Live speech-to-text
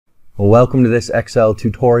Welcome to this Excel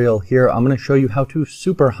tutorial. Here I'm going to show you how to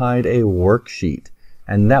super hide a worksheet,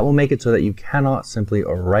 and that will make it so that you cannot simply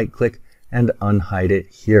right click and unhide it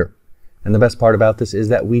here. And the best part about this is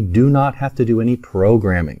that we do not have to do any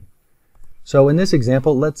programming. So in this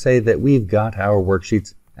example, let's say that we've got our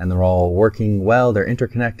worksheets and they're all working well, they're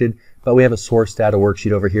interconnected, but we have a source data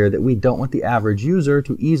worksheet over here that we don't want the average user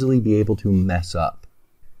to easily be able to mess up.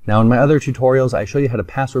 Now in my other tutorials, I show you how to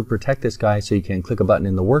password protect this guy so you can click a button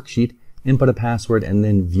in the worksheet, input a password, and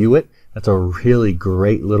then view it. That's a really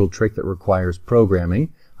great little trick that requires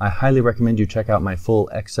programming. I highly recommend you check out my full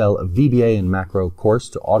Excel VBA and macro course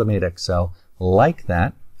to automate Excel like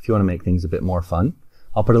that if you want to make things a bit more fun.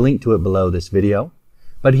 I'll put a link to it below this video.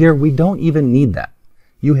 But here we don't even need that.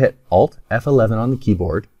 You hit Alt F11 on the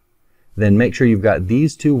keyboard, then make sure you've got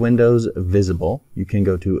these two windows visible. You can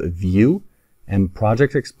go to View and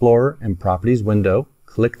Project Explorer and Properties window,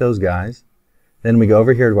 click those guys. Then we go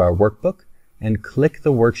over here to our workbook and click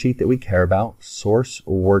the worksheet that we care about, Source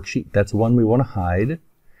Worksheet. That's the one we want to hide.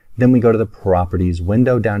 Then we go to the Properties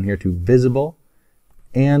window down here to Visible,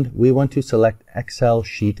 and we want to select Excel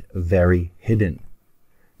Sheet Very Hidden.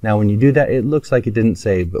 Now when you do that, it looks like it didn't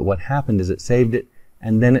save, but what happened is it saved it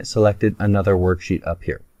and then it selected another worksheet up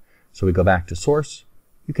here. So we go back to Source,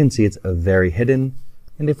 you can see it's Very Hidden.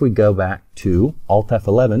 And if we go back to Alt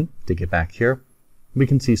F11 to get back here, we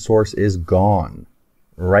can see source is gone.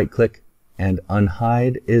 Right click and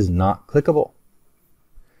unhide is not clickable.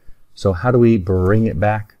 So how do we bring it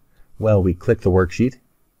back? Well, we click the worksheet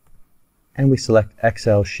and we select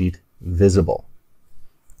Excel Sheet Visible.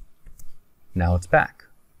 Now it's back.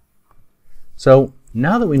 So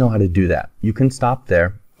now that we know how to do that, you can stop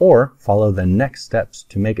there or follow the next steps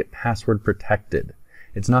to make it password protected.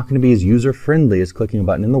 It's not going to be as user-friendly as clicking a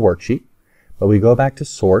button in the worksheet, but we go back to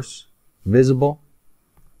Source, Visible,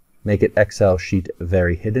 make it Excel Sheet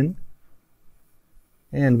Very Hidden,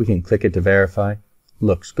 and we can click it to verify.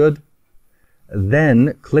 Looks good.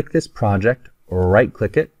 Then click this project,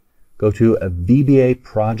 right-click it, go to a VBA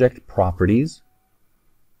Project Properties,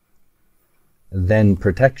 then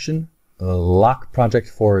Protection, lock project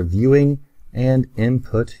for viewing, and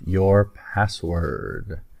input your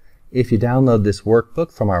password. If you download this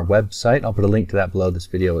workbook from our website, I'll put a link to that below this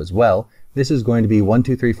video as well. This is going to be 1,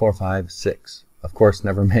 2, 3, 4, 5, 6. Of course,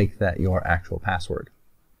 never make that your actual password.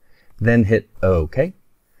 Then hit OK.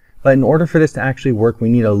 But in order for this to actually work, we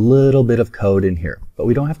need a little bit of code in here. But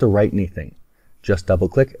we don't have to write anything. Just double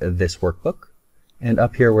click this workbook. And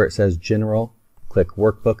up here where it says General, click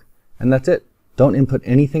Workbook. And that's it. Don't input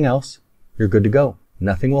anything else. You're good to go.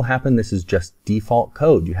 Nothing will happen. This is just default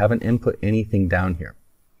code. You haven't input anything down here.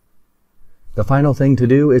 The final thing to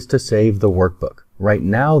do is to save the workbook. Right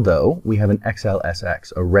now, though, we have an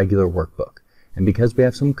XLSX, a regular workbook. And because we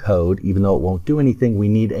have some code, even though it won't do anything, we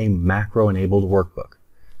need a macro-enabled workbook.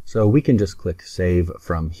 So we can just click Save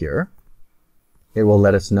from here. It will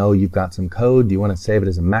let us know you've got some code. Do you want to save it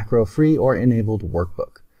as a macro-free or enabled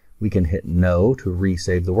workbook? We can hit No to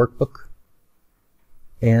resave the workbook.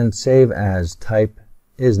 And Save as Type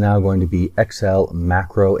is now going to be Excel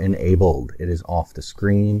macro-enabled. It is off the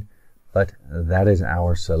screen. But that is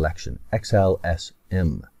our selection,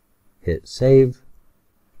 XLSM. Hit Save.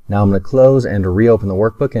 Now I'm going to close and reopen the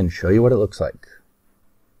workbook and show you what it looks like.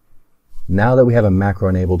 Now that we have a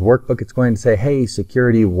macro-enabled workbook, it's going to say, hey,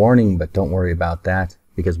 security warning, but don't worry about that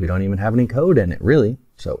because we don't even have any code in it, really.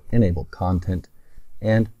 So enable content,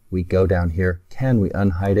 and we go down here. Can we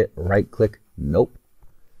unhide it? Right-click. Nope.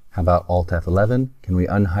 How about Alt F11? Can we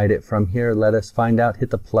unhide it from here? Let us find out. Hit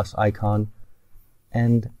the plus icon,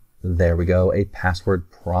 and there we go, a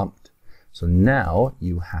password prompt. So now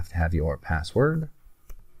you have to have your password.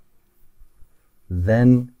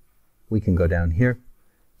 Then we can go down here.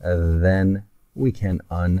 Then we can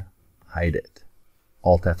unhide it.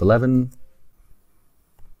 Alt F11.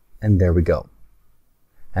 And there we go.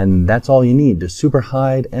 And that's all you need to super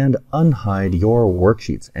hide and unhide your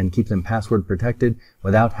worksheets and keep them password protected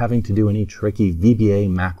without having to do any tricky VBA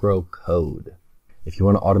macro code. If you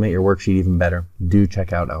want to automate your worksheet even better, do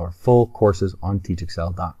check out our full courses on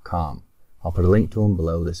teachexcel.com. I'll put a link to them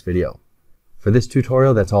below this video. For this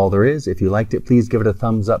tutorial, that's all there is. If you liked it, please give it a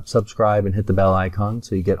thumbs up, subscribe, and hit the bell icon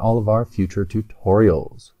so you get all of our future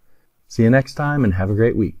tutorials. See you next time and have a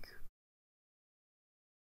great week.